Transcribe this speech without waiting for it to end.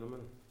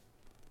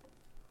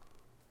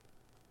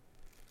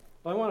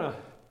Well, I want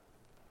to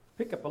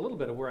pick up a little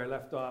bit of where I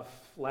left off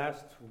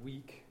last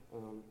week.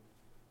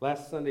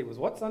 Last Sunday was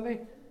what Sunday?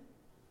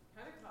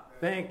 Pentecost.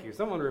 Thank you.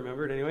 Someone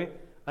remembered anyway.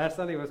 Last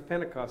Sunday was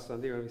Pentecost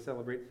Sunday when we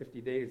celebrate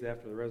 50 days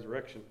after the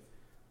resurrection.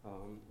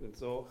 And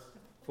so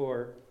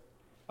for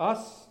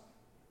us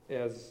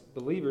as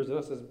believers and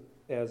us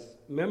as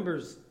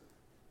members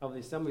of the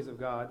Assemblies of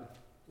God,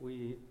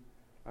 we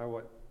are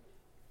what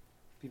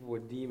people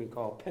would deem and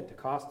call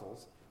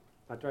Pentecostals.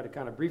 I tried to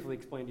kind of briefly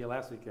explain to you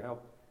last week to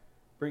help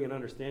bring an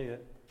understanding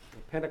that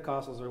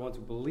Pentecostals are the ones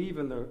who believe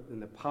in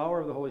the power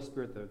of the Holy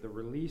Spirit, the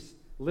release,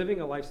 living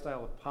a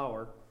lifestyle of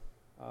power,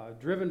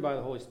 driven by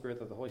the Holy Spirit,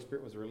 that the Holy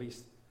Spirit was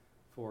released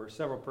for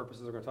several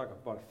purposes. We're going to talk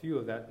about a few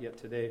of that yet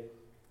today.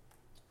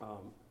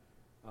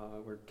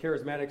 Where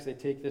charismatics, they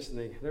take this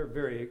and they're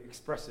very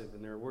expressive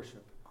in their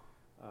worship.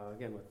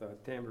 Again, with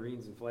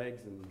tambourines and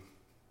flags and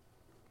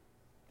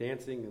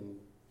dancing and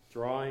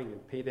drawing and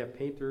they have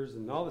painters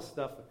and all this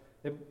stuff.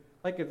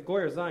 Like at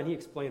Gloria Zion, he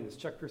explained this.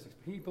 Chuck Pierce,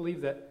 he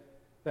believed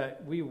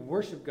that we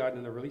worship God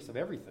in the release of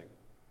everything.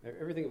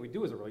 Everything that we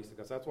do is a release of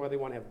God. So that's why they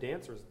want to have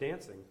dancers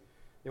dancing.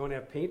 They want to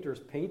have painters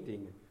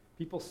painting,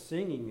 people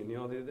singing, and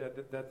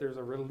that there's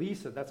a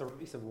release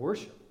of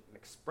worship, an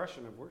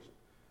expression of worship.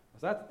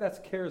 So that's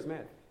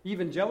charismatic.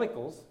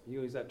 Evangelicals,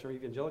 you use that term,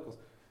 evangelicals.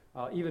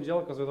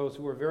 Evangelicals are those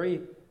who are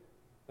very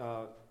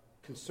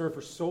concerned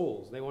for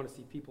souls. They want to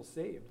see people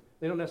saved.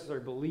 They don't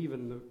necessarily believe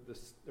in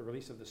the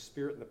release of the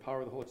Spirit and the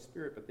power of the Holy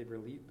Spirit, but they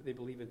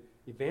believe in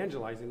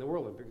evangelizing the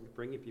world and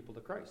bringing people to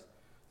Christ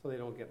so they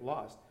don't get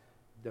lost.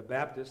 The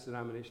Baptist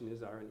denomination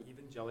are an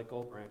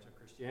evangelical branch of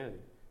Christianity.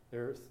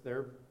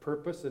 Their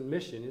purpose and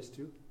mission is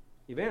to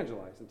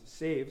evangelize and to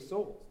save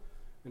souls.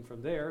 And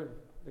from there,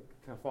 they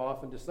kind of fall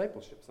off in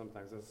discipleship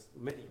sometimes, as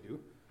many do.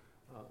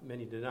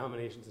 Many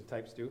denominations and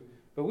types do.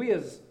 But we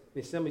as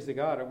the Assemblies of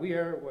God, we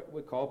are what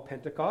we call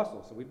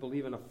Pentecostals. So we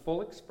believe in a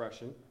full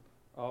expression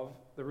of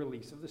the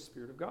release of the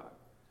Spirit of God.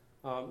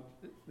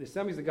 The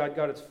Assemblies of God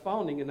got its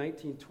founding in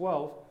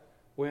 1912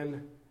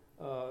 when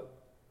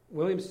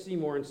William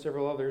Seymour and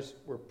several others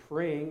were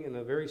praying in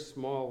a very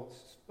small,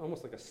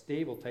 almost like a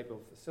stable type of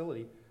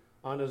facility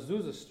on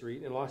Azusa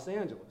Street in Los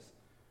Angeles.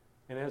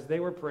 And as they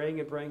were praying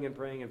and praying and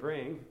praying and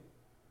praying,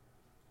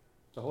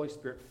 the Holy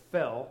Spirit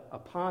fell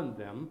upon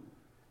them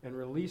and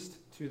released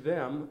to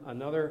them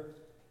another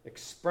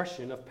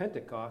expression of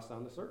Pentecost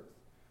on this earth.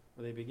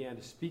 Where they began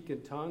to speak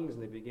in tongues,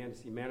 and they began to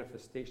see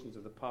manifestations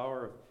of the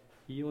power of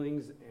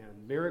healings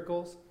and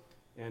miracles,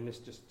 and this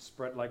just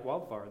spread like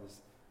wildfire.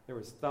 There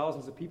was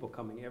thousands of people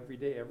coming every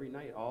day, every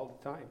night, all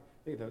the time.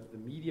 The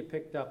media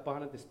picked up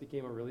on it. This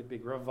became a really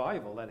big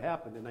revival that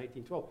happened in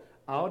 1912.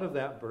 Out of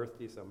that birthed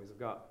the Assemblies of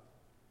God.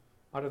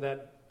 Out of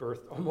that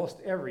birthed almost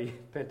every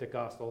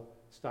Pentecostal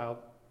style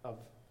of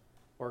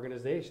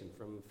organization,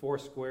 from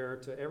Foursquare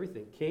to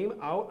everything, came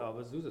out of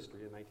Azusa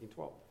Street in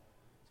 1912.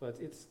 So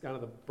it's kind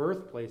of the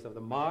birthplace of the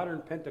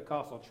modern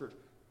Pentecostal church,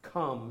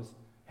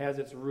 has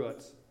its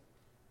roots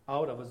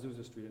out of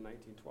Azusa Street in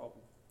 1912,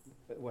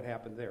 what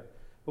happened there.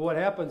 But what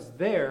happens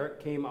there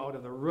came out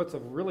of the roots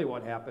of really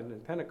what happened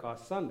in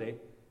Pentecost Sunday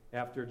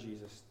after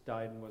Jesus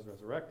died and was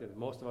resurrected. And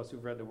most of us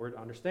who've read the Word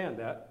understand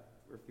that,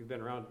 or if you've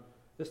been around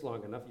this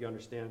long enough, you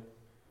understand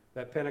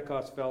that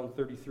Pentecost fell in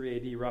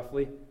 33 AD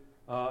roughly,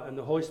 and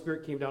the Holy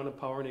Spirit came down in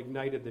power and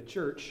ignited the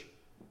church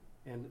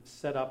and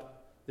set up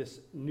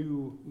this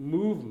new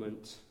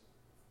movement,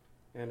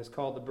 and it's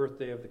called the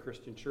birthday of the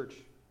Christian church,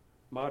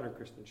 modern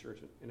Christian church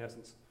in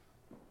essence.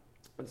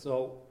 And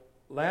so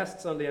last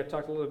Sunday I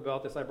talked a little bit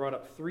about this. I brought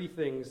up three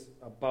things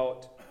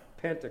about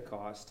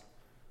Pentecost.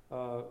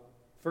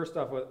 First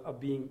off,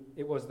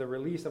 it was the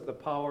release of the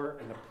power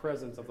and the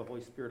presence of the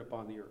Holy Spirit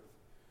upon the earth.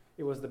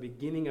 It was the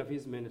beginning of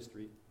his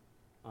ministry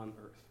on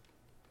earth.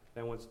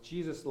 Then once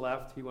Jesus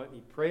left, he went and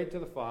he prayed to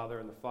the Father,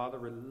 and the Father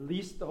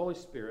released the Holy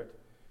Spirit,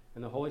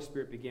 and the Holy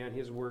Spirit began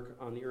his work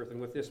on the earth. And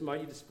with this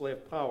mighty display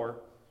of power,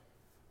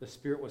 the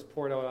Spirit was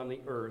poured out on the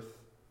earth.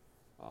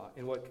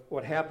 And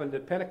what happened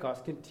at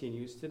Pentecost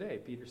continues today.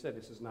 Peter said,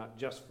 this is not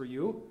just for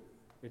you,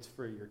 it's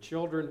for your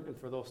children and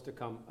for those to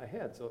come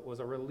ahead. So it was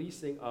a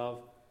releasing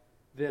of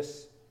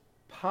this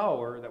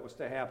power that was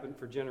to happen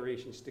for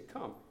generations to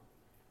come.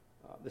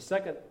 The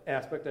second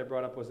aspect I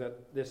brought up was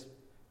that this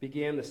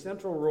began the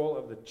central role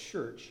of the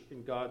church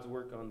in God's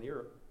work on the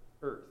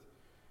earth.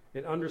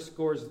 It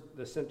underscores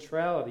the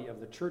centrality of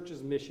the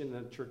church's mission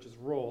and the church's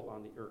role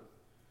on the earth.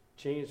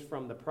 Changed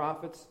from the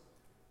prophets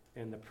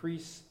and the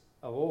priests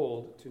of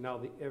old to now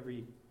the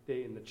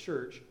everyday in the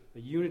church,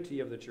 the unity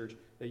of the church,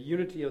 the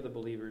unity of the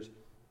believers,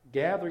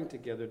 gathering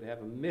together to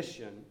have a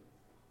mission,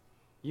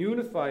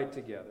 unified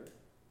together,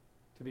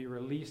 to be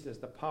released as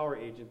the power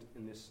agent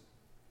in this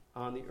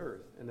on the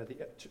earth, and that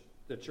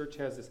the church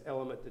has this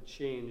element to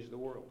change the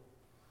world.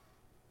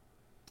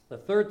 The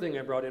third thing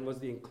I brought in was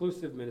the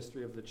inclusive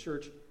ministry of the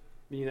church,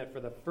 meaning that for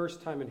the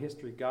first time in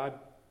history, God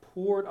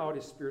poured out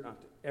his Spirit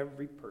onto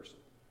every person.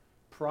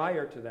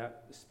 Prior to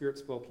that, the Spirit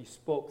spoke. He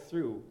spoke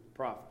through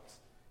prophets.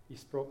 He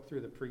spoke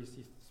through the priests.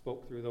 He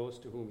spoke through those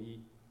to whom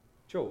he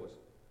chose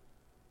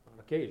on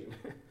occasion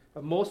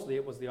But mostly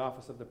it was the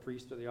office of the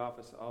priest or the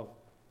office of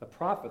the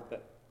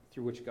prophet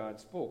through which God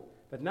spoke.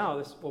 But now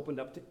this opened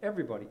up to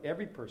everybody.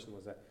 Every person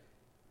was that.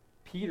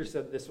 Peter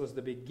said this was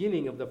the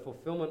beginning of the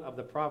fulfillment of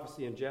the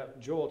prophecy in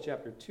Joel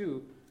chapter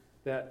 2,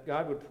 that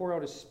God would pour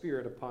out his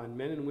Spirit upon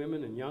men and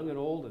women and young and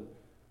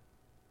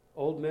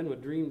old men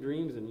would dream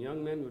dreams and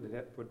young men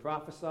would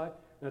prophesy.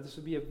 Now this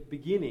would be a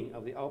beginning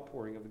of the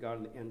outpouring of God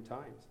in the end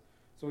times.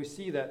 So we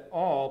see that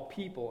all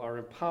people are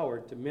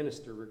empowered to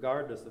minister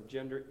regardless of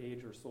gender,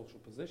 age, or social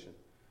position.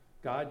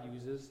 God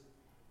uses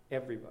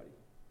everybody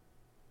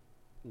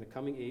in the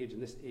coming age, in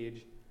this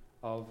age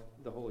of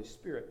the Holy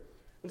Spirit.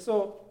 And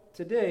so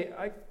today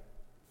I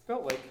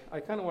felt like I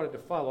kind of wanted to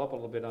follow up a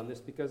little bit on this,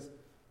 because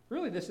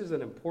really this is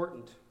an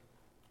important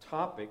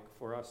topic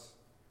for us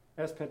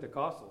as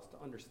Pentecostals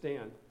to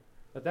understand.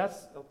 But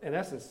that's, in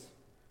essence,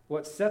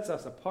 what sets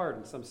us apart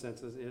in some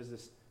senses is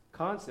this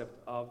concept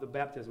of the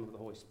baptism of the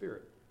Holy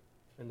Spirit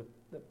and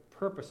the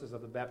purposes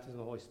of the baptism of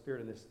the Holy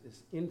Spirit and this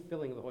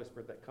infilling of the Holy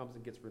Spirit that comes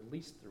and gets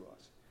released through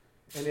us.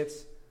 And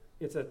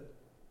it's a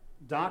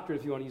doctrine,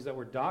 if you want to use that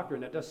word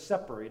doctrine, that does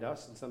separate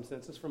us in some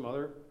senses from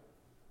other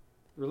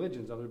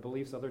religions, other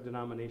beliefs, other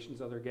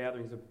denominations, other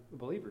gatherings of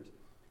believers,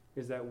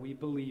 is that we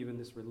believe in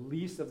this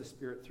release of the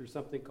Spirit through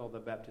something called the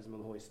baptism of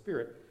the Holy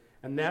Spirit.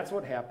 And that's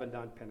what happened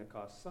on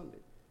Pentecost Sunday.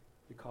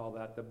 We call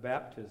that the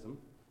baptism,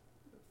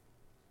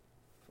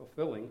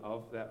 fulfilling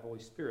of that Holy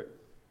Spirit.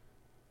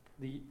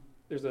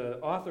 There's an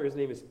author, his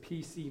name is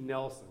P.C.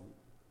 Nelson,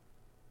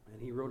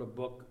 and he wrote a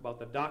book about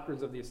the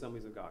doctrines of the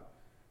Assemblies of God.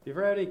 If you've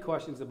ever had any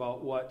questions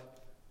about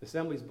what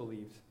Assemblies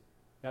believes,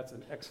 that's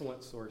an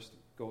excellent source to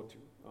go to.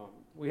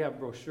 We have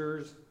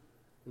brochures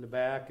in the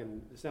back,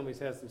 and Assemblies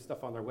has some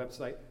stuff on their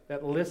website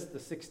that lists the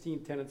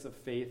 16 tenets of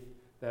faith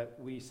that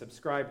we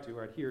subscribe to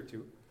or adhere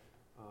to.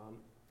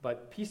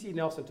 But P.C.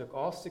 Nelson took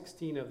all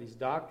 16 of these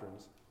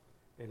doctrines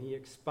and he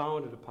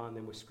expounded upon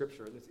them with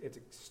Scripture. It's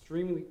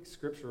extremely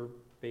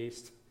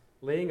Scripture-based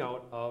laying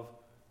out of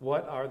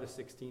what are the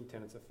 16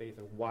 tenets of faith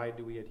and why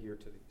do we adhere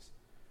to these.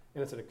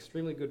 And it's an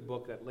extremely good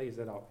book that lays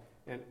that out.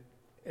 And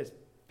as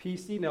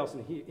P.C.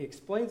 Nelson, he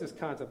explains this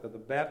concept of the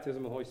baptism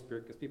of the Holy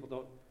Spirit, because people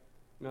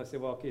don't say,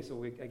 well, okay,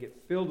 so I get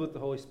filled with the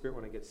Holy Spirit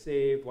when I get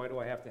saved. Why do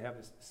I have to have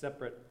this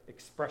separate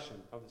expression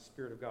of the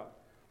Spirit of God?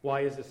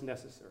 Why is this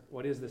necessary?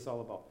 What is this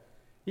all about?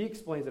 He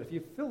explains that if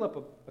you fill up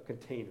a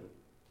container,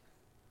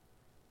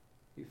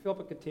 you fill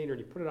up a container and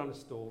you put it on the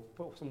stove,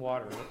 put some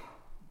water in it,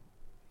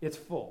 it's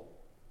full,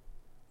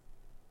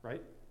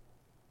 right?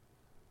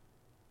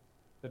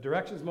 The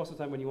directions most of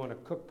the time when you want to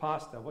cook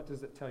pasta, what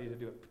does it tell you to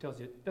do?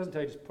 It doesn't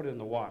tell you just put it in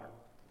the water.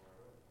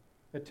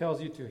 It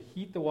tells you to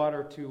heat the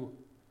water to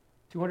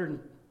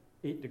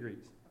 208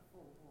 degrees.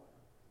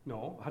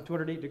 No,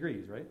 208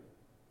 degrees, right?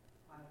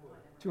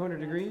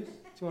 200 degrees?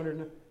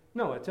 200?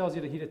 No, it tells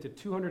you to heat it to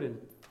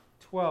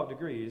 212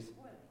 degrees,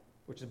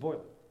 which is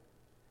boiling.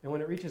 And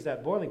when it reaches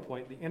that boiling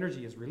point, the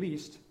energy is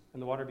released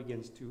and the water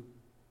begins to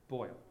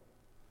boil.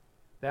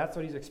 That's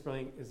what he's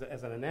explaining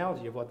as an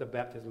analogy of what the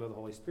baptism of the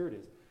Holy Spirit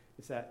is.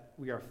 It's that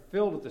we are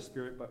filled with the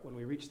Spirit, but when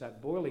we reach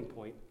that boiling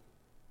point,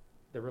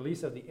 the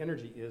release of the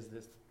energy is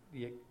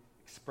the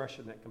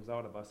expression that comes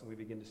out of us, and we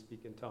begin to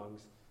speak in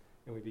tongues,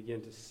 and we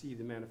begin to see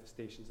the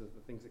manifestations of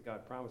the things that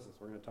God promises.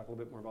 We're going to talk a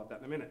little bit more about that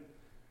in a minute.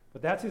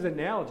 But that's his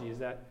analogy, is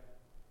that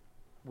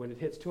when it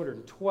hits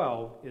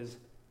 212 is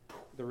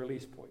the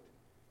release point.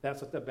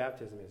 That's what the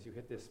baptism is. You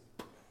hit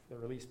the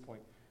release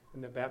point,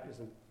 and the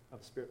baptism of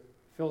the Spirit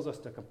fills us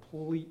to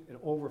complete and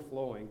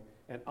overflowing,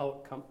 and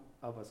out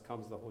of us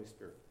comes the Holy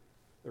Spirit,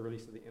 the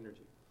release of the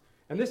energy.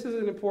 And this is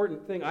an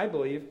important thing, I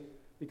believe,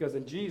 because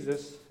in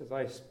Jesus, as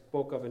I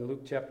spoke of in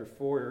Luke chapter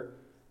 4,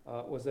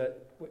 was that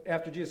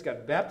after Jesus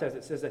got baptized,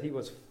 it says that he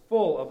was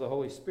full of the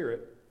Holy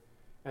Spirit,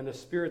 and the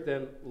Spirit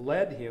then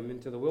led him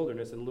into the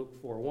wilderness in Luke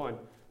 4:1.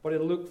 But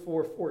in Luke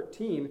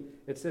 4:14,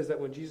 it says that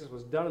when Jesus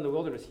was done in the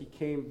wilderness, he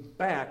came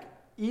back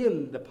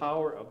in the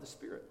power of the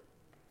Spirit.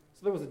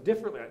 So there was a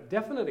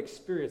definite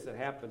experience that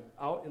happened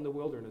out in the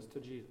wilderness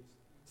to Jesus.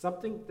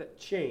 Something that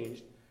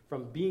changed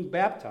from being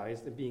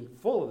baptized and being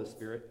full of the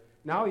Spirit.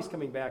 Now he's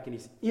coming back and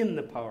he's in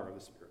the power of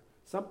the Spirit.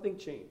 Something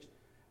changed.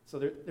 So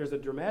there's a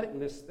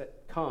dramaticness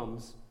that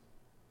comes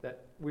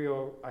that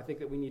I think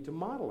that we need to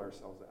model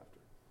ourselves after.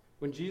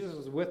 When Jesus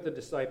was with the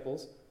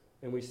disciples,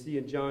 and we see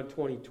in John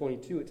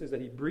 20:22, it says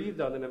that he breathed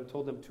on them and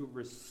told them to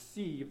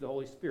receive the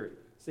Holy Spirit.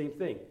 Same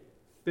thing,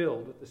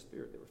 filled with the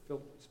Spirit. They were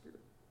filled with the Spirit.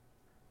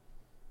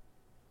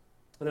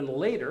 And then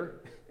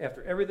later,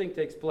 after everything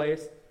takes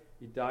place,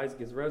 he dies,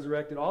 gets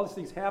resurrected, all these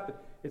things happen.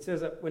 It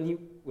says that when he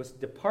was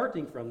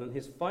departing from them,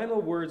 his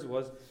final words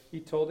was, he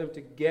told them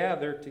to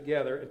gather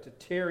together and to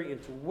tarry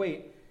and to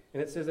wait.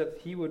 And it says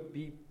that you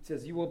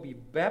will be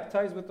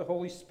baptized with the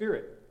Holy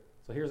Spirit.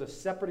 So here's a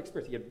separate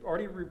experience. He had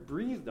already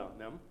breathed on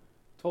them,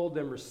 told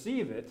them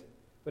receive it,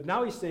 but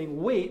now he's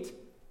saying wait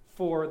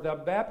for the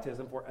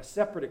baptism, for a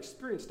separate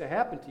experience to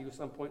happen to you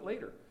some point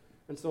later.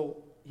 And so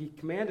he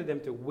commanded them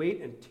to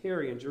wait and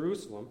tarry in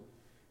Jerusalem.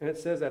 And it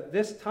says at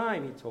this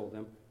time, he told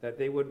them, that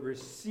they would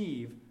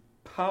receive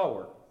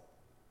power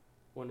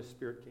when the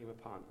Spirit came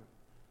upon them.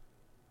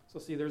 So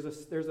see, there's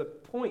a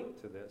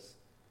point to this,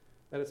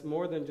 that it's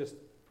more than just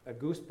a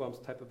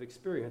goosebumps type of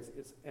experience.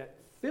 It's a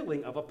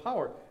filling of a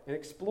power, an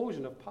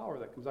explosion of power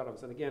that comes out of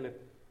us. And again,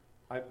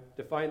 I've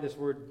defined this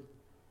word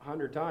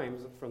 100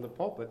 times from the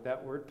pulpit.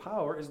 That word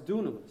power is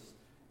dunamis.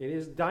 It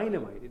is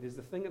dynamite. It is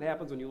the thing that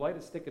happens when you light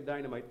a stick of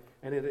dynamite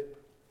and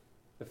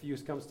the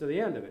fuse comes to the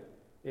end of it.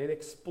 It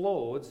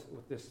explodes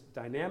with this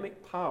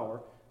dynamic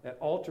power that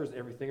alters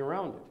everything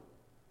around it.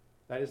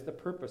 That is the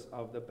purpose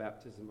of the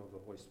baptism of the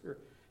Holy Spirit.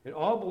 And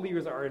all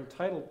believers are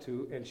entitled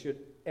to and should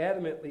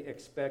adamantly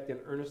expect and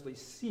earnestly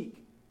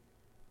seek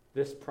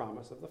this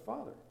promise of the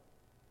Father.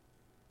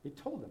 He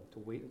told them to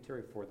wait and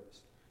tarry for this.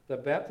 The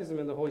baptism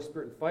in the Holy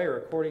Spirit and fire,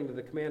 according to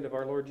the command of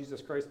our Lord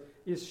Jesus Christ,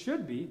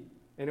 should be,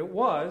 and it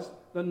was,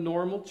 the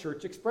normal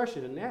church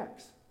expression in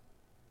Acts.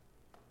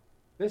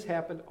 This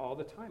happened all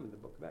the time in the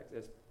book of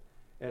Acts.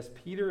 As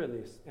Peter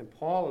and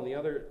Paul and the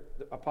other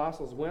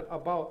apostles went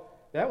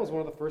about, that was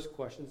one of the first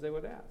questions they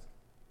would ask.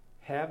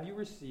 Have you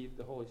received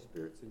the Holy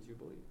Spirit since you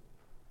believe?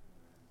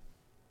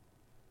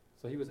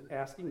 So he was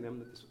asking them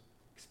that this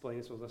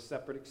was a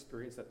separate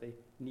experience that they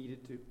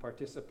needed to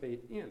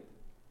participate in.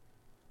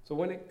 So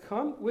when it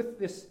comes with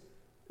this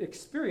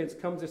experience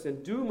comes this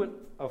endowment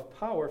of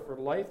power for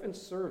life and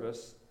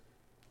service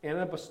and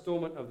a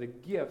bestowment of the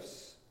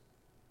gifts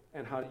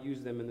and how to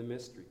use them in the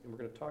mystery. And we're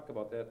going to talk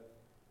about that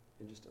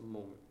in just a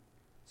moment.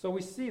 So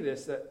we see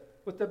this, that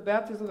with the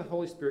baptism of the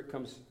Holy Spirit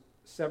comes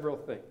several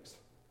things.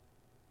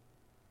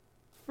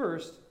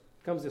 First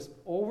comes this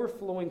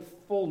overflowing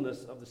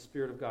fullness of the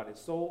Spirit of God.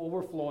 It's so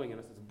overflowing in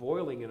us, it's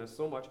boiling in us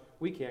so much,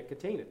 we can't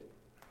contain it.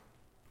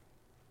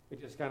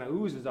 It just kind of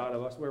oozes out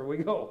of us wherever we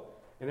go.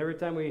 And every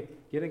time we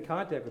get in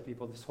contact with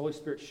people, this Holy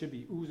Spirit should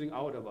be oozing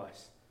out of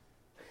us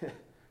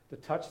to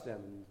touch them.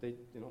 And they,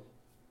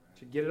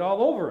 should get it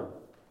all over them.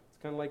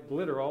 It's kind of like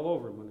glitter all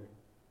over them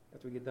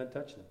after we get done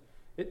touching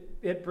them.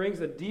 It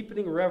brings a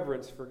deepening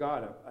reverence for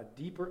God, a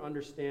deeper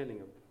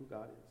understanding of who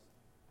God is.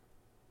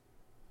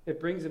 It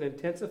brings an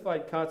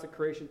intensified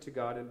consecration to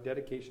God and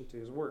dedication to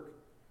his work.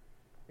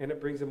 And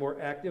it brings a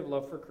more active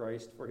love for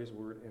Christ, for his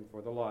word, and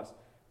for the lost.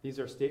 These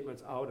are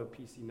statements out of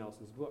P.C.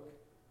 Nelson's book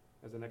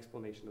as an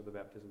explanation of the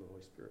baptism of the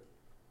Holy Spirit.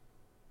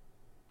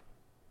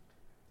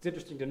 It's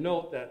interesting to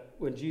note that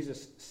when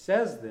Jesus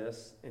says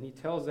this, and he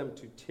tells them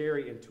to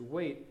tarry and to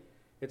wait,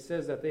 it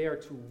says that they are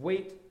to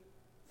wait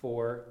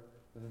for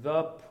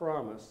the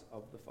promise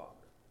of the Father.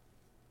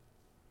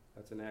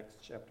 That's in Acts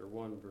chapter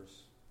 1,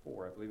 verse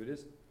 4, I believe it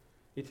is.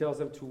 He tells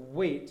them to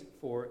wait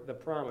for the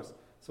promise.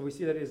 So we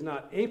see that it is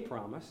not a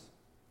promise.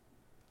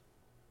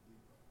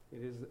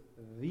 It is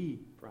the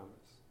promise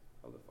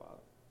of the Father.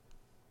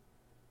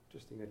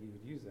 Interesting that he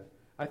would use that.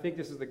 I think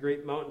this is the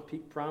great mountain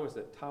peak promise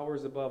that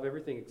towers above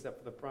everything except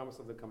for the promise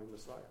of the coming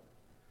Messiah.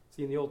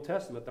 See, in the Old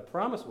Testament, the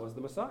promise was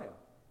the Messiah.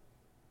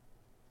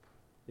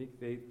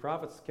 The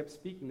prophets kept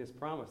speaking this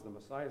promise. The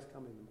Messiah is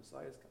coming, the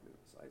Messiah is coming, the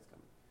Messiah is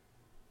coming.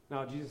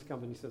 Now Jesus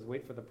comes and he says,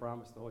 wait for the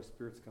promise. The Holy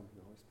Spirit's coming,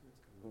 the Holy Spirit's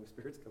coming, the Holy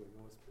Spirit's coming, the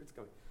Holy Spirit's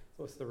coming.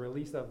 So it's the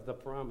release of the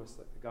promise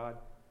that God,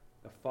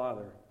 the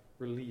Father,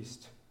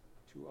 released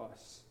to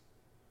us.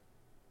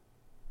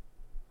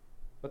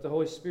 But the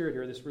Holy Spirit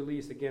here, this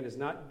release, again, is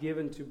not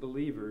given to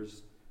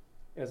believers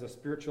as a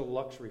spiritual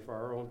luxury for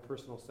our own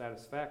personal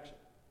satisfaction,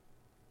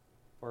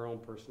 for our own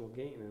personal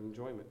gain and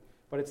enjoyment.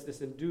 But it's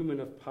this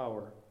endowment of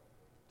power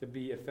to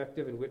be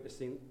effective in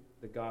witnessing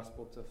the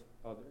gospel to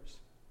others.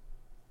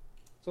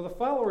 So the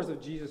followers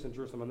of Jesus in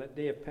Jerusalem on that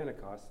day of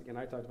Pentecost, again,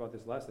 I talked about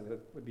this last time, it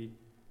would be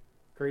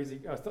crazy.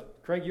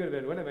 Craig, wouldn't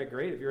it have been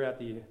great if you're at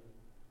the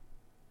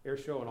air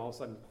show and all of a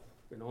sudden,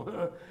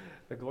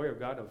 the glory of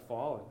God would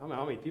fall. And I don't know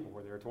how many people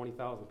were there,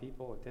 20,000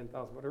 people or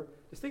 10,000, whatever.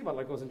 Just think about it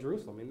like it was in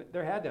Jerusalem. I mean,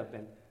 there had to have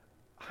been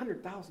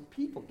 100,000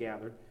 people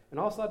gathered, and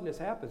all of a sudden this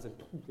happens, and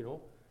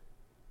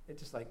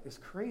it's just like this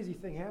crazy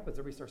thing happens.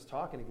 Everybody starts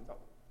talking. And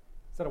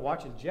instead of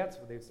watching jets,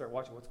 they'd start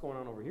watching what's going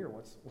on over here.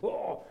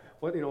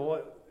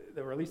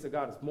 The release of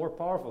God is more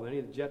powerful than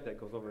any jet that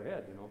goes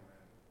overhead,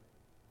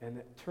 And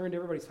it turned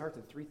everybody's hearts,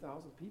 and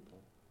 3,000 people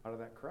out of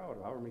that crowd,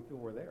 however many people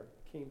were there,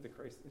 came to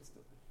Christ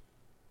instantly.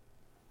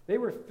 They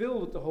were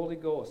filled with the Holy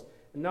Ghost.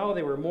 And now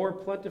they were more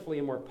plentifully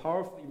and more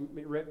powerfully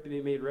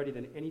made ready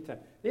than any time.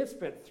 They had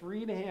spent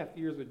 3.5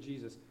 years with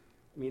Jesus.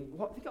 I mean,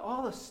 think of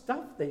all the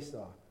stuff they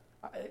saw.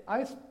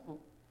 I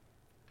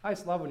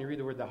just love when you read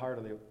the word, the heart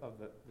of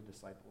the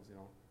disciples,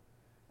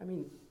 I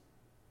mean,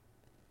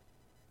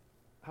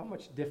 how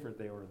much different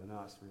they were than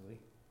us, really.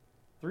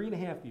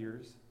 3.5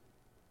 years,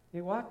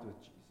 they walked with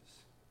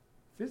Jesus.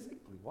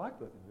 Physically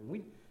walked with him.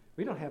 And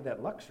we don't have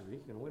that luxury.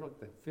 We don't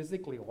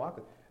physically walk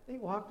with him. They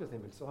walked with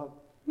him and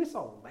they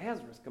saw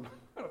Lazarus come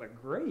out of the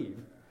grave.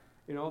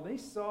 They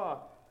saw,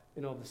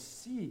 the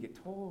sea get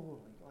totally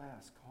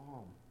glass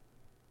calm.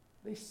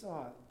 They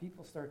saw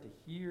people start to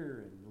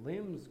hear and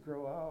limbs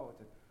grow out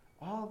and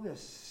all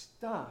this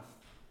stuff.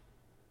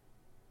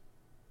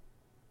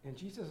 And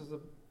Jesus is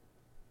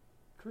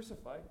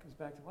crucified, comes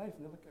back to life,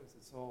 and they look at him and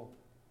say, so,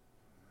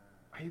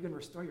 are you going to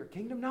restore your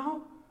kingdom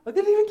now? They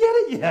didn't even get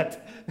it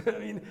yet. I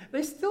mean,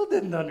 they still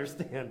didn't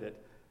understand it.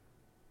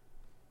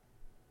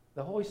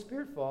 the Holy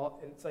Spirit fall,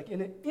 and it's like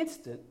in an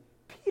instant,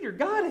 Peter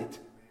got it.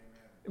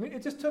 I mean,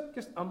 it just took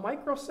just a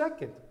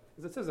microsecond.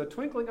 As it says, a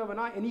twinkling of an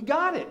eye, and he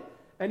got it.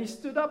 And he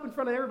stood up in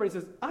front of everybody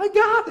and says, I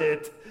got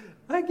it.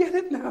 I get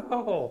it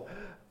now.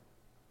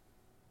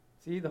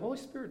 See, the Holy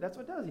Spirit, that's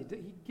what it does.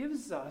 He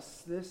gives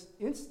us this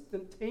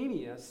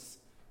instantaneous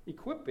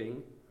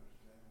equipping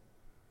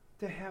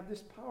to have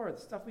this power, the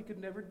stuff we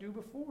could never do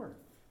before.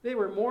 They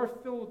were more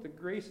filled with the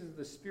graces of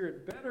the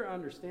Spirit, better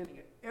understanding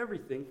of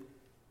everything,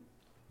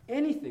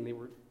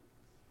 anything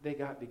they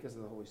got because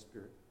of the Holy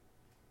Spirit.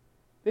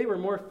 They were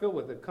more filled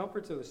with the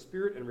comforts of the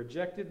Spirit and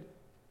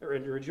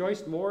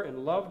rejoiced more and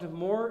loved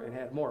more and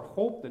had more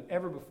hope than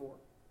ever before.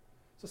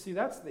 So see,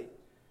 that's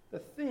the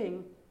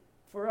thing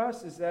for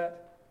us is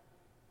that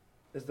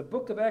as the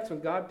book of Acts, when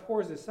God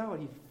pours this out,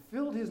 he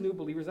filled his new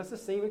believers. That's the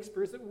same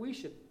experience that we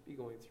should be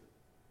going through.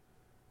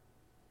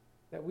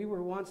 That we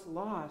were once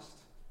lost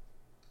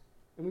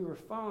and we were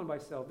found by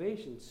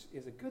salvation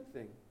is a good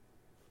thing.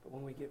 But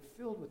when we get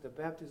filled with the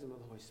baptism of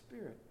the Holy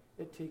Spirit,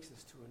 it takes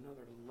us to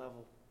another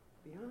level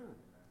beyond.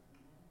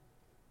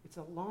 It's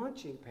a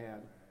launching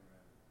pad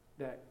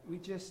that we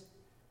just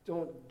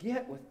don't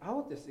get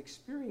without this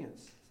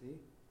experience, see?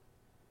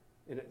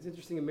 And it's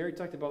interesting, and Mary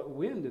talked about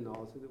wind and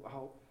all this,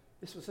 how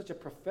this was such a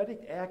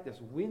prophetic act, this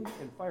wind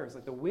and fire. It's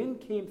like the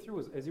wind came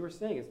through, as you were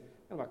saying, it's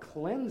kind of a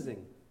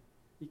cleansing.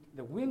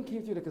 The wind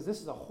came through because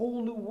this is a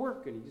whole new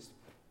work, and he just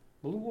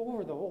blew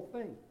over the whole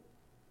thing.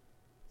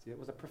 See, it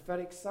was a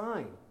prophetic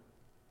sign.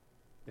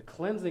 The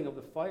cleansing of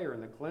the fire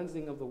and the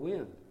cleansing of the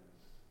wind.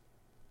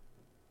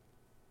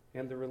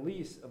 And the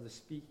release of the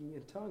speaking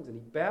in tongues. And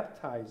he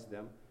baptized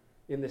them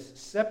in this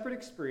separate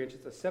experience.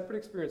 It's a separate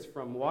experience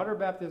from water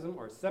baptism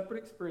or a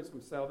separate experience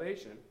from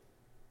salvation.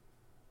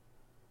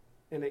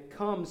 And it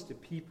comes to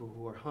people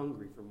who are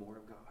hungry for more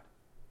of God.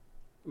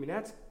 I mean,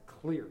 that's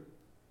clear.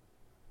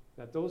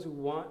 That those who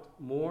want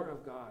more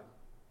of God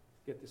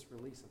get this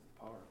release of the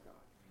power of God.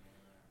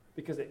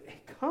 Because it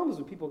comes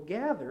when people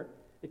gather.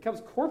 It comes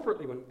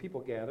corporately when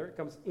people gather. It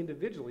comes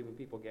individually when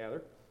people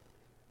gather.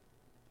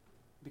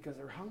 Because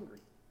they're hungry.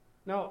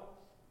 Now,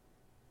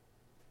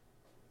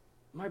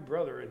 my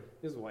brother and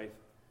his wife,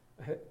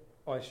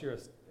 I share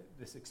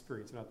this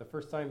experience. Now, the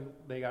first time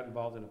they got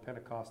involved in a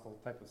Pentecostal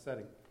type of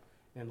setting,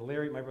 and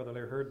my brother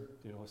Larry heard,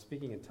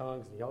 speaking in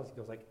tongues, and he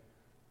goes like,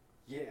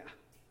 yeah,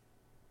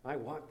 I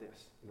want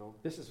this.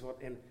 This is what,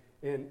 and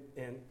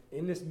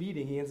in this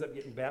meeting, he ends up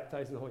getting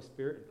baptized in the Holy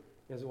Spirit.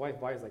 And his wife,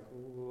 is like,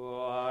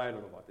 well, I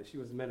don't know about this. She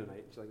was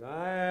Mennonite. She's like,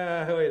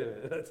 wait a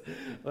minute.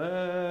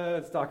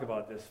 Let's talk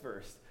about this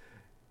first.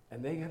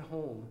 And they get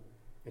home,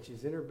 and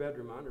she's in her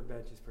bedroom, on her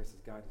bed. She prays,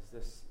 God, is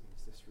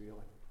this real?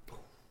 And poof,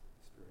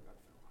 the Spirit got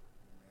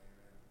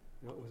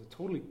filled on her. It was a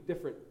totally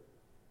different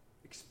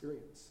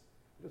experience.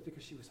 It was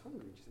because she was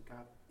hungry. She said,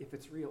 God, if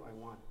it's real, I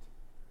want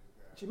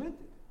it. And she meant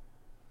it.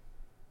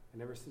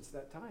 And ever since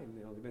that time,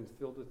 they've been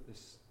filled with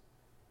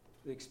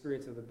the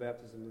experience of the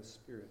baptism of the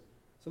Spirit.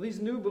 So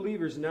these new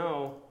believers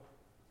now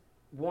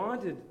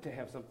wanted to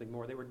have something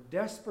more. They were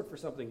desperate for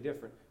something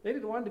different. They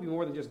didn't want to be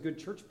more than just good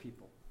church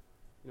people,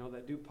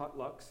 that do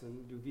potlucks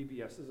and do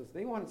VBSs.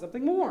 They wanted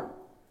something more.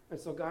 And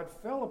so God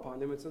fell upon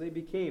them, and so they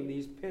became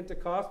these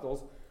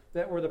Pentecostals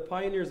that were the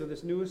pioneers of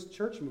this newest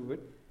church movement.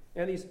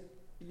 And these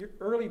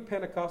early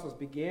Pentecostals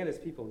began as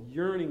people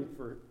yearning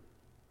for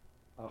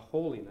a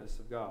holiness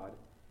of God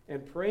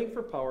and praying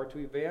for power to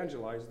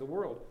evangelize the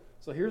world.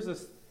 So here's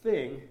this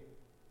thing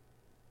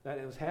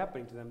that was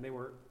happening to them. They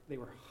were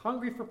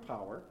hungry for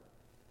power,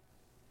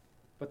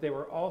 but they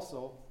were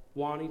also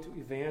wanting to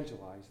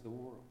evangelize the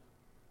world.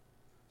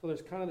 So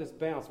there's kind of this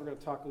balance we're going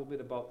to talk a little bit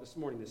about this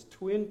morning, this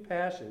twin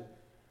passion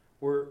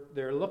where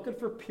they're looking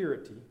for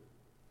purity,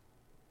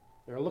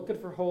 they're looking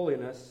for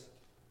holiness,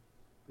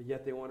 but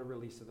yet they want a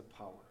release of the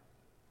power.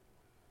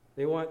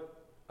 They want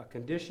a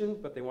condition,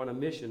 but they want a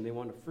mission. They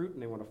want a fruit,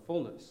 and they want a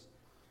fullness.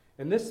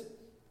 And this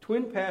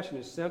twin passion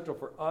is central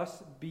for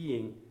us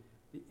being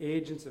the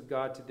agents of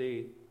God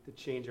today to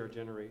change our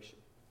generation.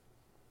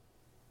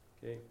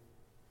 Okay?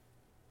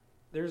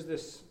 There's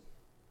this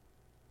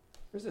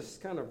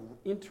kind of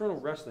internal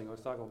wrestling. I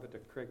was talking a bit to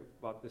Craig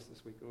about this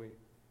week when we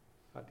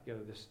got together.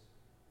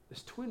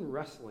 This twin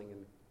wrestling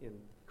in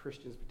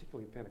Christians,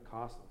 particularly in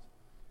Pentecostals.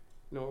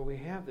 We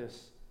have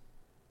this,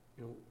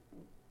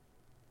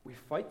 we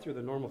fight through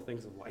the normal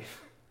things of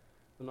life,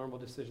 the normal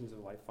decisions of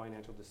life,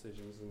 financial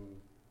decisions and,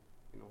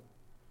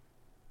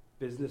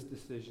 business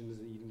decisions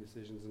and eating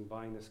decisions and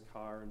buying this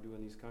car and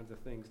doing these kinds of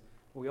things.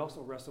 But we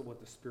also wrestle with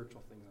the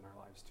spiritual things in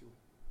our lives too.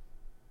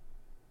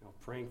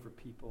 Praying for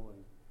people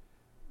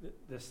and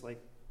this,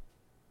 like,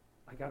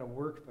 I got to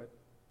work, but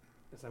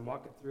as I'm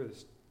walking through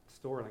this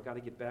store and I got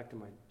to get back to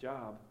my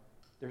job,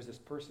 there's this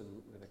person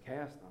with a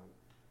cast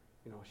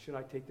on. Should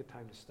I take the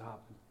time to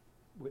stop and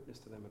witness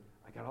to them? And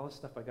I got all this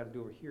stuff I got to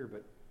do over here,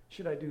 but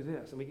should I do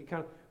this? And we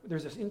get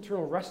there's this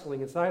internal wrestling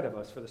inside of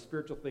us for the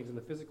spiritual things and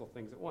the physical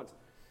things at once.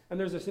 And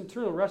there's this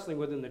internal wrestling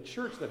within the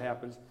church that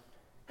happens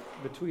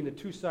between the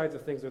two sides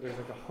of things, where there's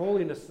like a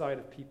holiness side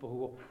of people who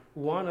will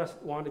want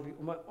to be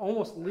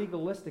almost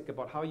legalistic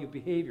about how you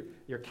behave,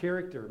 your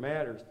character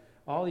matters.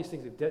 All these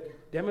things,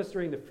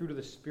 demonstrating the fruit of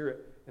the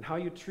Spirit and how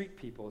you treat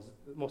people is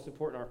the most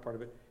important part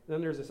of it. And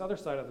then there's this other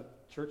side of the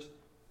church,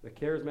 the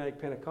charismatic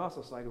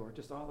Pentecostal side, who are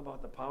just all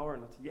about the power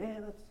and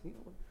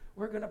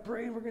we're going to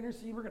pray and we're going to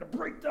receive, we're going to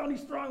break down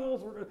these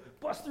strongholds, we're going to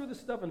bust through this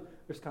stuff. And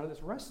there's kind of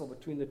this wrestle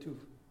between the two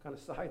kind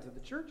of sides of the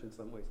church in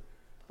some ways.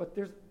 But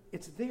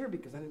it's there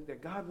because I think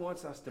that God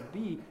wants us to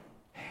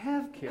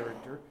have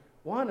character,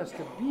 want us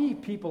to be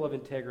people of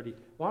integrity,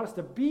 want us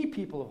to be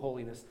people of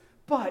holiness,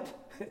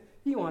 but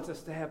he wants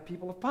us to have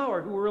people of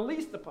power who will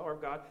release the power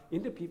of God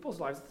into people's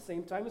lives at the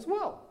same time as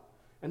well.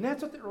 And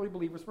that's what the early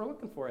believers were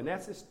looking for. And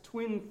that's this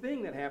twin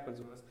thing that happens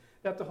with us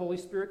that the Holy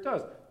Spirit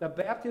does. The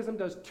baptism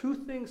does two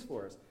things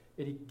for us.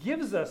 He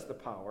gives us the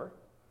power,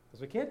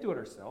 because we can't do it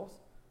ourselves.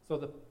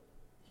 So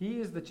he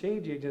is the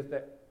change agent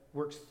that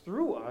works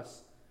through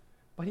us,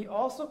 but he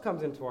also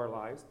comes into our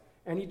lives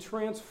and he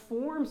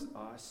transforms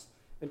us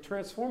and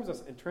transforms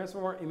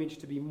our image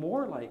to be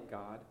more like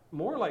God,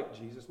 more like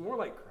Jesus, more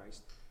like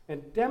Christ,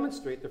 and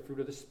demonstrate the fruit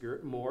of the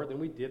Spirit more than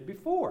we did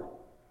before.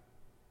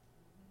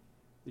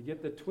 You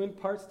get the twin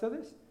parts to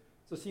this?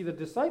 So see, the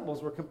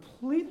disciples were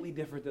completely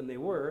different than they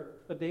were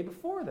the day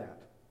before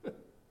that.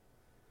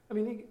 I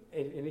mean,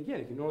 and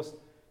again, if you notice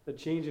the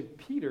change in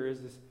Peter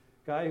is this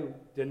guy who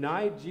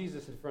denied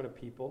Jesus in front of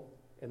people,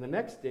 and the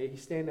next day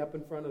he's standing up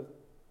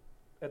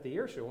at the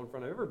air show in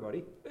front of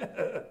everybody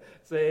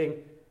saying,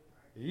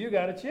 you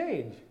got to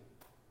change.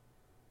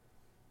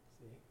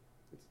 See,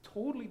 it's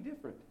totally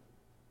different.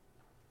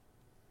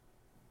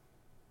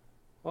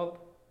 Well,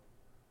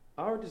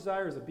 our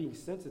desires of being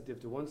sensitive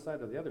to one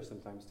side or the other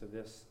sometimes to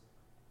this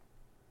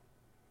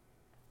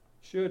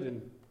should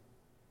and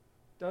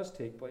does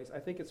take place. I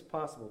think it's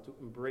possible to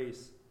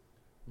embrace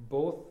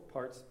both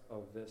parts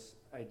of this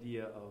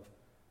idea of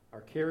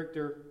our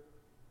character,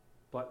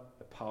 but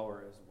the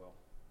power as well.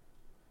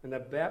 And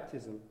that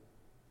baptism,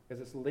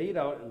 as it's laid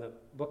out in the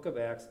book of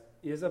Acts,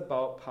 is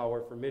about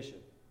power for mission.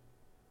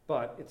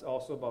 But it's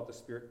also about the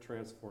Spirit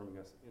transforming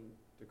us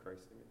into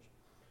Christ's image.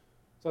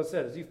 So it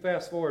said, as you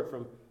fast forward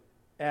from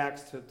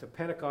Acts to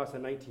Pentecost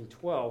in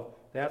 1912,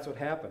 that's what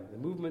happened. The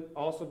movement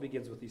also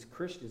begins with these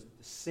Christians,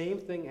 the same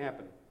thing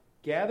happening.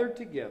 Gathered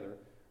together,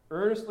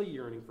 earnestly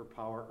yearning for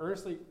power,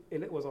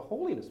 and it was a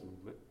holiness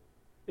movement.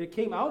 It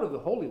came out of the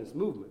holiness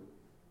movement.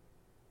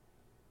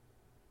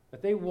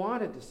 But they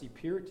wanted to see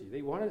purity.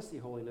 They wanted to see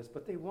holiness,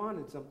 but they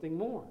wanted something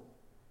more.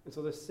 And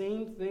so the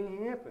same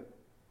thing happened.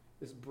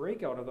 This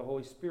breakout of the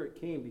Holy Spirit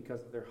came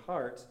because of their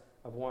hearts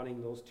of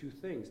wanting those two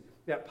things.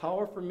 That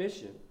power for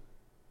mission.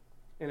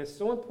 And it's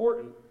so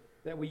important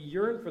that we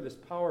yearn for this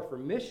power for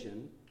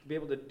mission, to be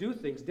able to do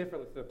things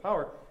differently with the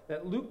power,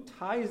 that Luke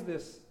ties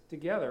this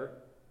together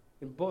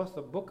in both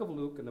the book of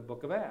Luke and the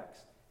book of Acts.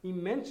 He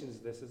mentions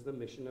this as the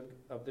mission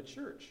of the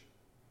church.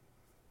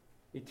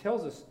 He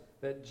tells us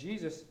that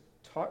Jesus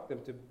taught them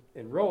to,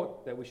 and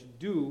wrote that we should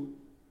do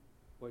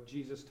what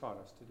Jesus taught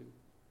us to do.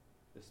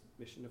 This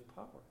mission of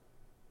power.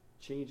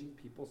 Changing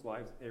people's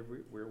lives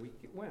everywhere we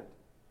went.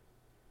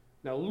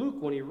 Now Luke,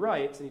 when he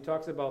writes and he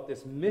talks about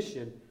this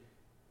mission,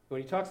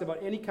 when he talks about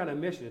any kind of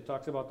mission, it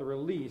talks about the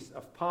release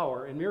of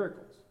power and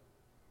miracles.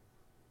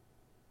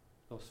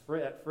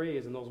 That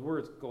phrase and those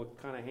words go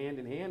kind of hand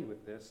in hand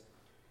with this.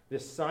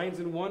 This signs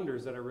and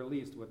wonders that are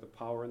released with the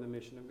power and the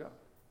mission of God.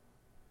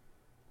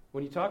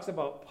 When he talks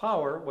about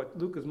power, what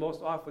Luke is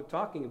most often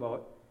talking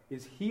about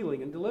is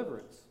healing and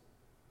deliverance.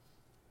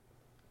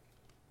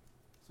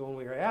 So when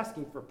we are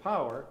asking for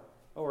power,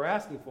 what we're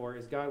asking for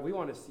is, God, we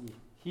want to see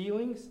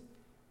healings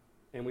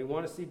and we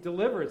want to see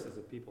deliverances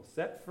of people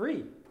set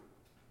free.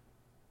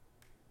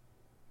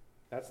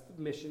 That's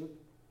the mission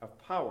of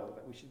power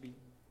that we should be.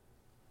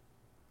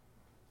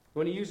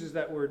 When he uses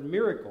that word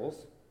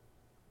miracles,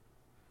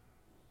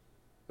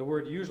 the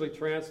word usually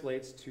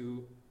translates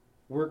to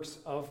works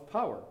of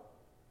power.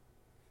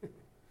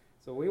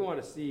 So we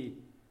want to see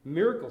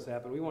miracles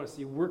happen. We want to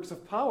see works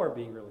of power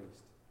being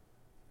released.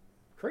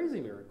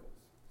 Crazy miracles.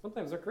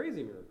 Sometimes they're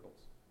crazy miracles,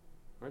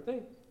 aren't they?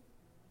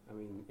 I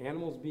mean,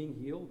 animals being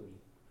healed and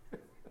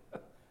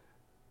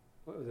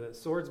what was it?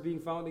 Swords being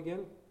found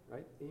again,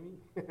 right, Amy?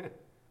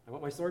 I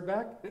want my sword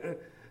back.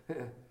 I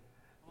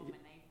want my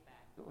knife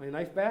back. Want my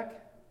knife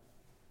back?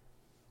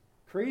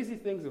 Crazy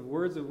things of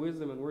words of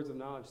wisdom and words of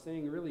knowledge,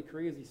 saying really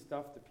crazy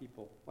stuff to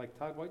people, like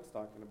Todd White's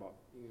talking about,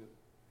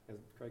 as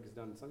Craig has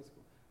done in Sunday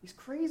school. These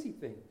crazy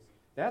things.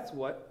 That's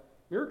what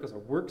miracles are,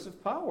 works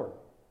of power.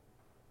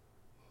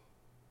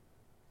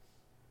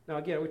 Now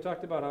again, we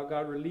talked about how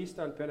God released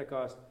on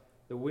Pentecost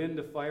the wind,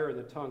 the fire, and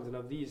the tongues. And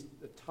of these,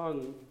 the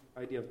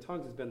idea of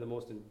tongues has been the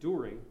most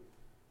enduring.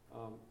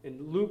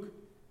 And Luke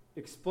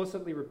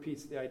explicitly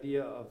repeats the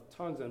idea of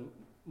tongues on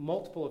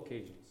multiple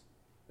occasions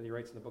that he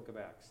writes in the book of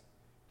Acts.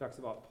 He talks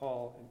about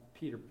Paul and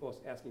Peter both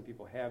asking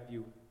people, have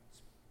you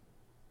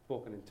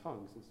spoken in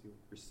tongues since you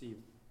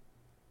received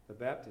the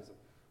baptism?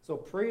 So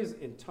praise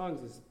in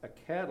tongues is a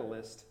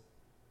catalyst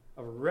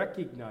of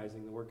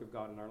recognizing the work of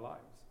God in our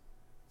lives.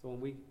 So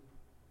when we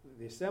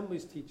the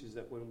Assemblies teaches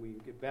that when we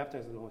get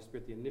baptized in the Holy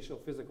Spirit, the initial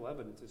physical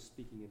evidence is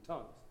speaking in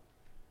tongues,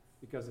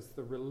 because it's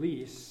the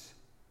release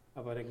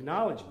of an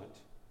acknowledgement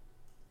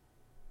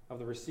of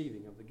the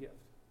receiving of the gift.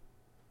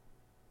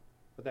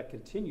 But that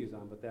continues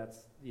on, but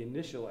that's the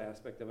initial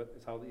aspect of it,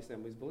 is how the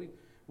Assemblies believe.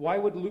 Why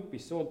would Luke be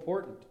so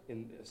important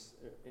in this,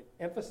 in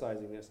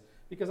emphasizing this?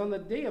 Because on the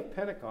day of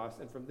Pentecost,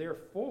 and from there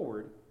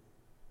forward,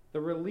 the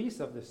release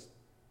of this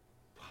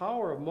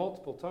power of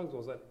multiple tongues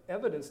was an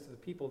evidence to the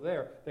people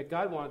there that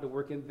God wanted to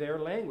work in their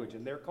language,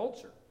 in their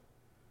culture.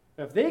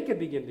 Now, if they could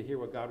begin to hear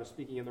what God was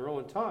speaking in their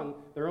own tongue,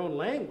 their own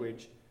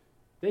language,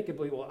 they could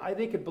believe,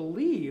 they could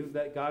believe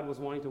that God was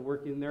wanting to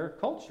work in their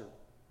culture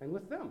and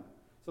with them.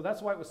 So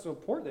that's why it was so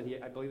important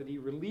that I believe that he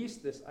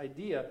released this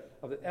idea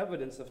of the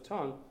evidence of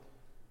tongue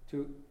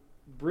to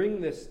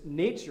bring this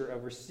nature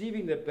of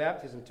receiving the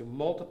baptism to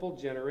multiple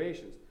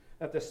generations,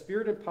 that the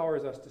Spirit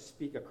empowers us to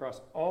speak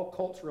across all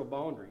cultural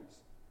boundaries.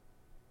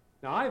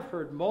 Now, I've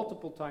heard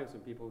multiple times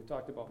from people who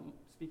talked about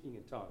speaking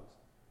in tongues,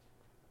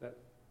 that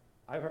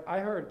I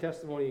heard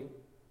testimony,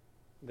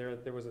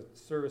 there was a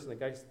service and the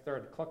guy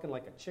started clucking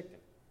like a chicken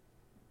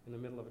in the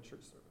middle of a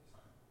church service.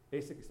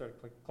 Basically started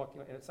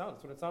clucking, and that's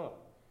what it sounded like.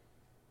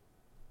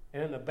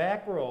 And in the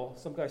back row,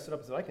 some guy stood up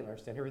and said, I can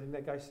understand everything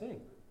that guy's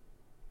saying.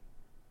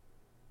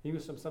 He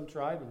was from some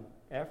tribe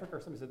in Africa or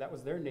something. He said that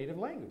was their native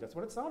language. That's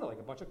what it sounded like,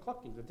 a bunch of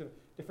cluckings,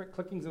 different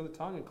clickings of the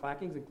tongue and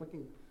clackings and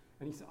clicking.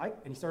 And he said,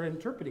 and he started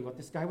interpreting what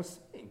this guy was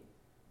saying.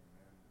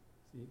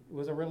 See, it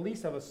was a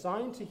release of a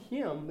sign to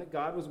him that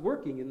God was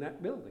working in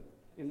that building,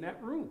 in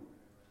that room.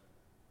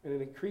 And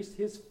it increased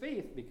his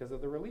faith because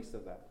of the release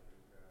of that.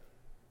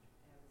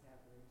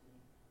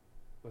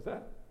 What's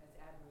that?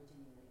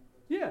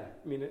 Yeah,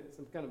 I mean, it's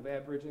some kind of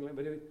Aboriginal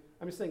language, but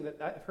I'm just saying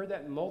that I've heard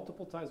that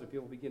multiple times where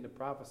people begin to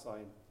prophesy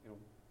in,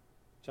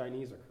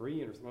 Chinese or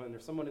Korean or someone, and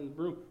there's someone in the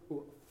room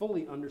who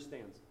fully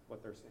understands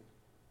what they're saying.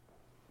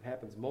 It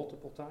happens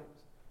multiple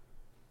times.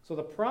 So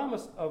the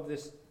promise of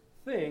this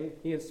thing,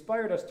 he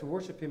inspired us to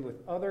worship him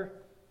with other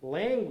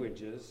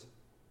languages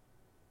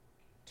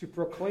to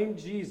proclaim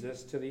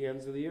Jesus to the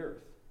ends of the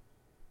earth.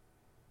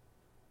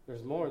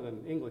 There's more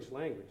than English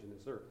language in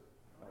this earth,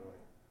 by the way.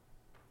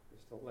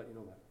 Just to let you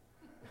know that.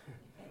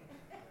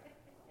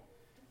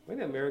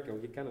 In America,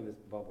 we get kind of this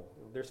bubble.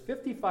 There's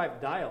 55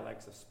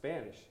 dialects of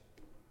Spanish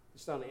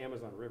just on the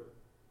Amazon River.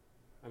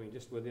 I mean,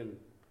 just within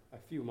a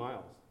few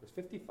miles. There's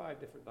 55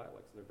 different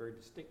dialects, and they're very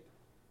distinct.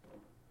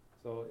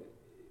 So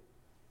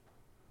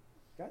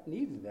God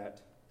needed that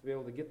to be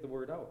able to get the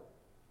word out.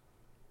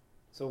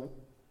 So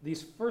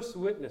these first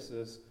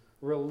witnesses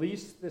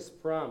released this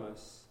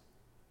promise,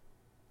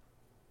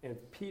 and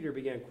Peter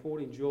began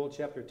quoting Joel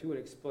chapter 2 and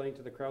explaining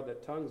to the crowd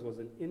that tongues was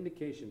an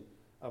indication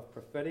of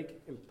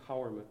prophetic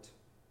empowerment,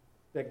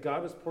 that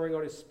God was pouring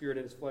out his Spirit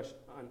and his flesh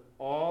on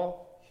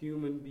all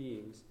human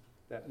beings,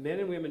 that men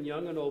and women,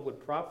 young and old, would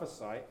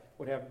prophesy,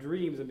 would have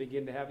dreams, and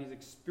begin to have these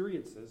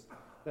experiences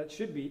that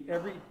should be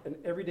an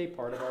everyday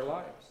part of our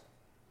lives.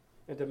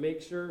 And to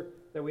make sure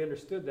that we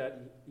understood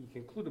that, he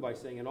concluded by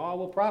saying, and all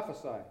will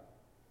prophesy,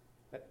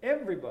 that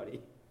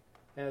everybody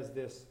has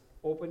this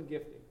open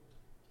gifting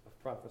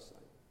of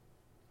prophesying.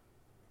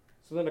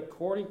 So then,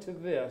 according to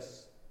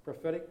this,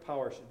 prophetic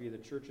power should be the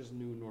church's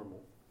new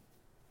normal.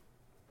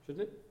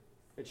 Shouldn't it?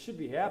 It should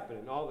be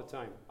happening all the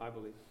time, I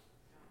believe.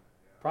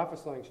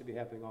 Prophesying should be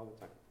happening all the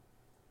time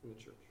in the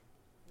church.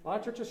 A lot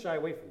of churches shy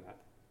away from that.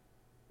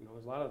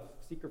 There's a lot of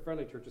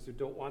seeker-friendly churches who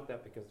don't want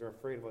that because they're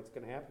afraid of what's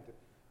going to happen to them.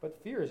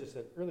 But fear is just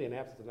really an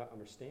absence of not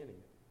understanding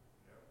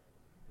it.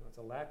 It's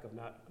a lack of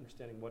not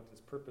understanding what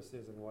its purpose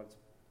is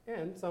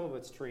and some of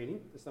it's training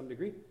to some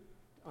degree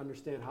to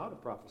understand how to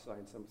prophesy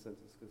in some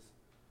senses, because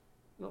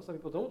some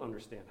people don't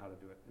understand how to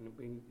do it.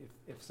 And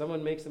if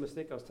someone makes a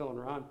mistake, I was telling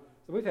Ron,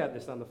 so we've had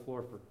this on the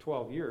floor for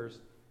 12 years,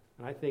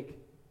 and I think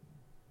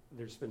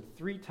there's been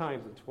 3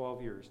 times in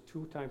 12 years,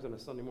 2 times on a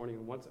Sunday morning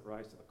and once at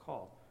Rise to the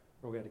Call,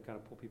 where we had to kind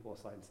of pull people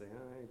aside and say,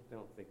 I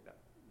don't think that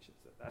you should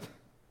say that.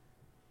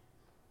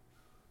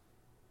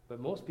 But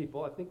most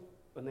people, I think,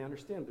 when they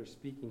understand they're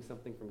speaking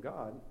something from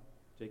God,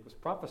 Jake was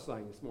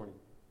prophesying this morning,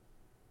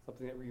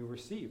 something that you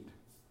received,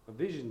 a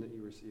vision that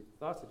you received,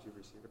 thoughts that you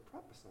received, are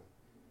prophesying.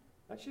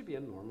 That should be a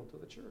normal to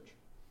the church.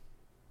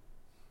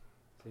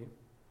 See?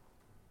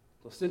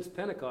 So since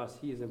Pentecost,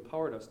 he has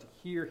empowered us to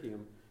hear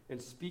him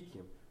and speak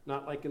him,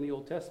 not like in the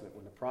Old Testament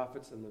when the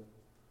prophets and the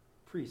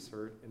priests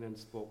heard and then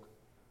spoke.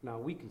 Now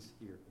we can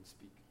hear and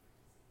speak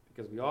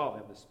because we all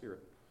have the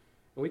Spirit.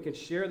 And we can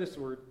share this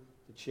word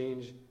to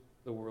change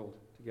the world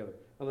together.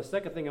 Now the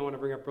second thing I want to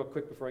bring up real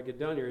quick before I get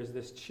done here is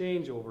this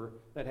changeover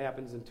that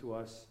happens into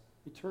us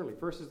eternally.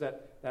 First is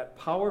that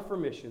power for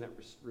mission, that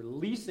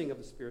releasing of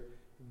the Spirit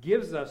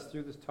gives us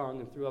through this tongue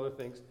and through other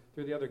things,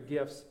 through the other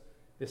gifts,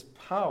 this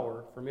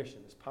power for mission,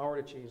 this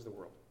power to change the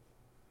world.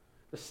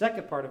 The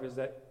second part of it is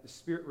that the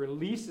Spirit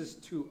releases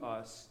to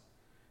us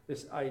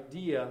this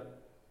idea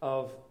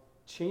of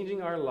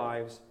changing our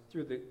lives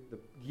through the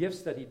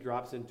gifts that he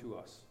drops into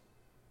us.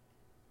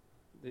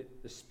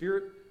 The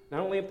Spirit not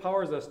only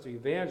empowers us to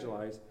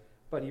evangelize,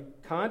 But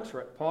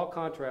Paul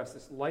contrasts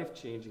this life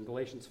change in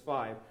Galatians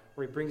 5,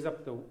 where he brings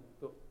up the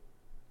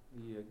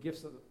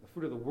gifts of the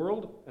fruit of the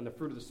world and the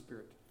fruit of the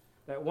Spirit.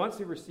 That once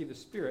we receive the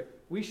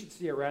Spirit, we should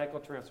see a radical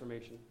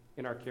transformation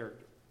in our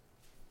character.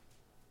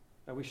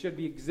 And we should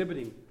be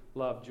exhibiting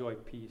love, joy,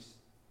 peace,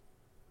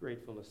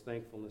 gratefulness,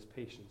 thankfulness,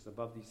 patience,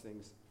 above these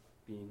things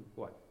being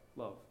what?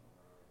 Love.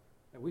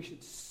 And we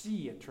should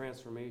see a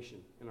transformation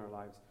in our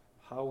lives,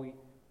 how we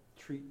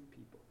treat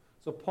people.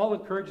 So Paul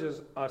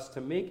encourages us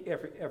to make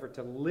every effort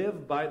to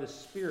live by the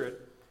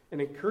Spirit, and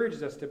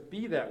encourages us to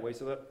be that way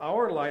so that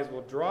our lives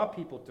will draw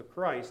people to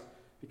Christ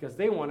because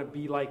they want to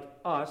be like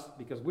us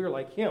because we're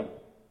like him.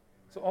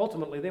 So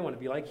ultimately they want to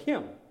be like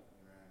him.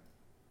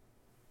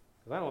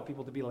 Because I don't want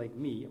people to be like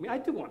me. I mean, I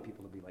do want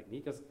people to be like me,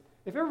 because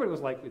if everybody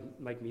was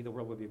like me, the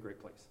world would be a great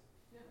place.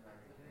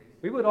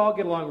 We would all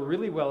get along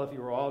really well if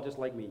you were all just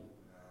like me.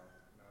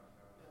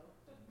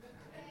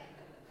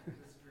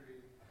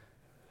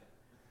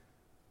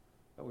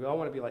 But we all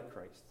want to be like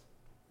Christ.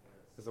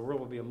 Because the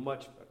world would be a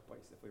much better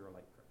place if we were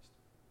like Christ.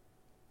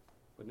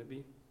 Wouldn't it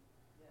be?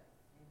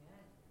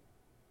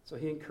 So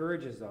he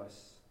encourages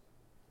us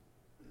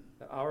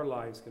that our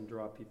lives can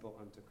draw people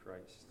unto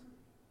Christ.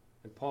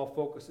 And Paul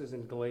focuses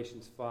in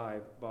Galatians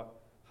 5 about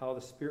how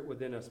the Spirit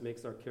within us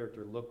makes our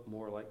character look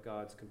more like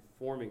God's,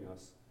 conforming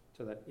us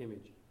to that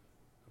image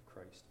of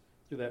Christ.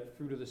 Through that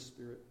fruit of the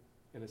Spirit.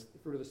 And the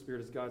fruit of the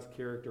Spirit is God's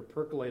character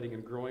percolating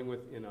and growing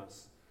within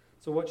us.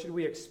 So what should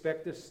we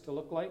expect this to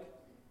look like?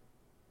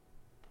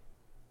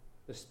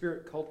 The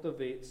Spirit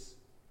cultivates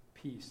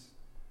peace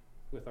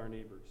with our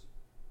neighbors.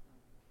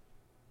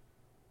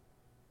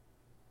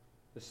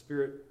 The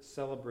Spirit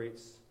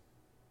celebrates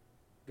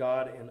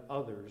God and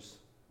others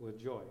with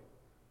joy.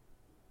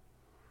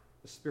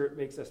 The Spirit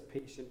makes us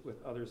patient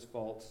with others'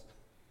 faults,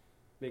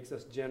 makes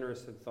us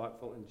generous and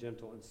thoughtful and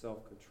gentle and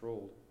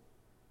self-controlled.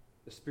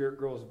 The Spirit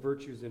grows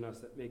virtues in us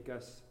that make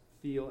us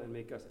feel and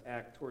make us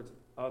act towards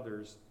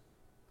others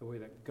the way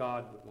that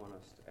God would want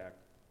us to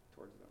act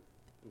towards them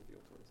and feel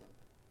towards them.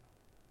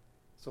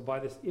 So by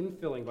this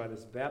infilling, by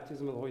this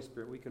baptism of the Holy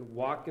Spirit, we can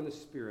walk in the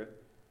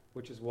Spirit,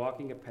 which is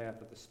walking a path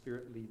that the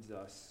Spirit leads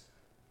us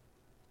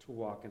to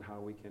walk in how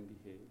we can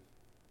behave.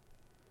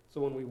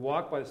 So when we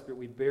walk by the Spirit,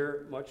 we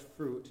bear much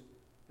fruit,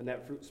 and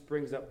that fruit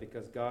springs up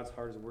because God's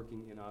heart is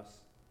working in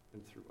us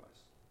and through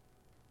us.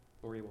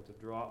 We're able to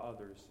draw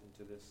others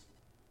into this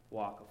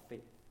walk of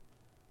faith.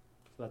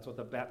 So that's what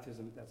the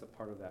baptism, that's a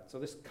part of that. So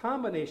this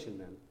combination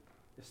then,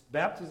 this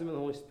baptism in the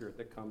Holy Spirit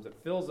that comes, that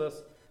fills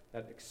us,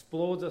 that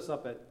explodes us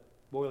up at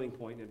boiling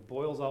point, and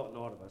boils out and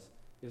out of us,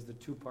 is the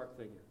two-part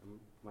thing here. And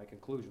my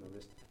conclusion of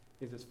this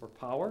is it's for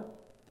power,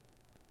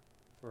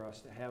 for us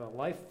to have a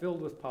life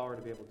filled with power,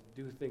 to be able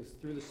to do things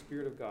through the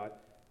Spirit of God,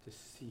 to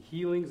see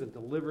healings and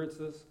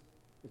deliverances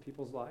in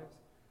people's lives.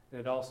 And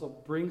it also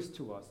brings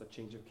to us a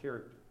change of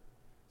character,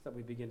 so that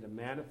we begin to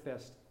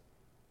manifest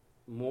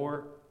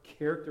more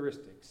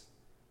characteristics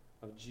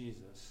of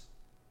Jesus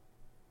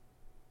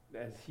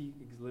as he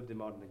lived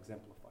them out and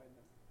exemplified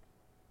them.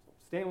 So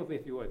stand with me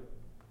if you would.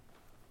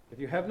 If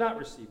you have not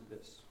received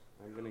this,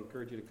 I'm going to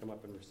encourage you to come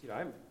up and receive it.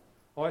 I'm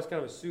always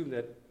kind of assumed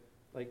that,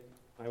 like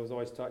I was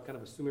always taught, kind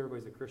of assume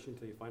everybody's a Christian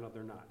until you find out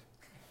they're not.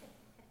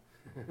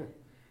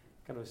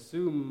 Kind of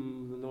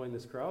assume, knowing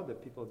this crowd,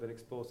 that people have been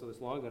exposed to this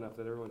long enough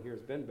that everyone here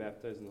has been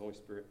baptized in the Holy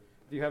Spirit.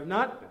 If you have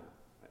not been,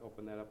 I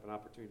open that up, an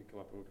opportunity to come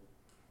up and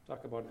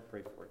talk about it and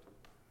pray for it.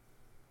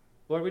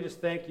 Lord, we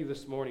just thank you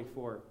this morning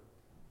for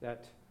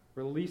that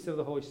release of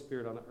the Holy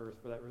Spirit on the earth,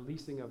 for that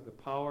releasing of the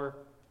power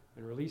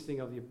and releasing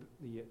of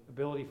the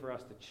ability for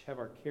us to have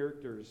our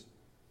characters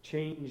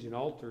changed and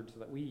altered so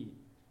that we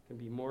can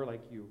be more like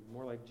you,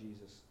 more like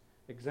Jesus.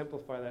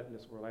 Exemplify that in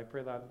this world. I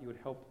pray that you would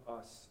help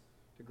us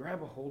to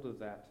grab a hold of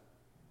that,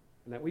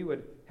 and that we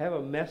would have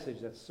a message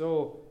that's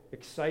so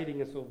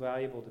exciting and so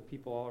valuable to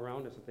people all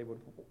around us that they would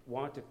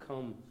want to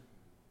come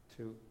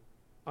to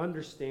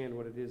understand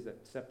what it is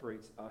that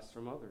separates us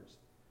from others.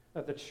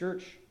 That the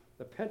church,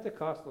 the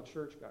Pentecostal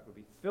church, God, would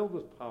be filled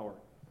with power,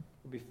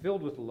 would be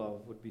filled with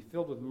love, would be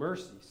filled with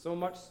mercy, so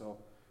much so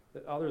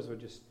that others would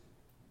just,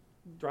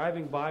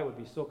 driving by, would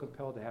be so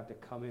compelled to have to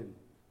come in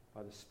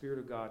by the Spirit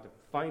of God to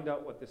find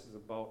out what this is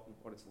about and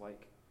what it's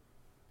like.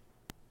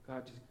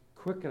 God, just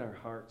quicken our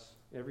hearts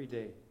every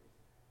day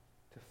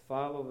to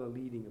follow the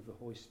leading of the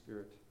Holy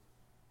Spirit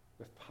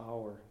with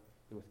power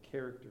and with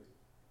character,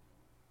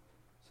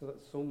 so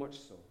that so much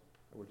so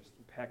that we're just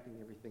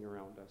impacting everything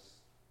around us.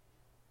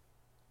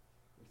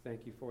 We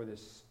thank you for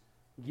this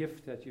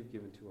gift that you've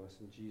given to us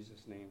in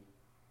Jesus' name.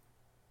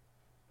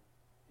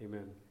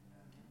 Amen.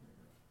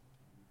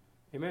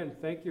 Amen.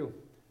 Thank you.